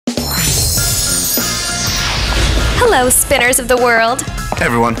Hello, spinners of the world. Hey,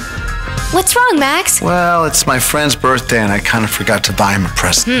 everyone. What's wrong, Max? Well, it's my friend's birthday and I kind of forgot to buy him a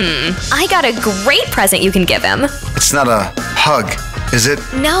present. I got a great present you can give him. It's not a hug, is it?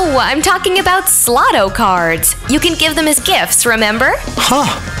 No, I'm talking about Sloto cards. You can give them as gifts, remember? Huh.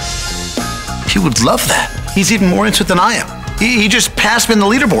 He would love that. He's even more into it than I am. He just passed me in the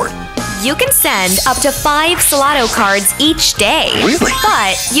leaderboard. You can send up to 5 Sloto cards each day. Really?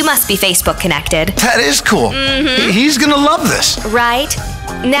 But you must be Facebook connected. That is cool. He's gonna love this. Right?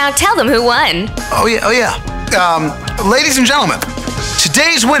 Now tell them who won. Oh yeah. Ladies and gentlemen,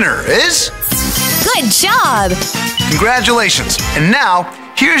 today's winner is... Good job! Congratulations. And now,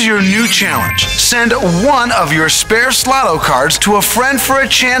 here's your new challenge. Send one of your spare Sloto cards to a friend for a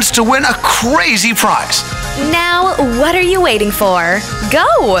chance to win a crazy prize. Now, what are you waiting for?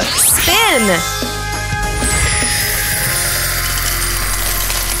 Go! Spin!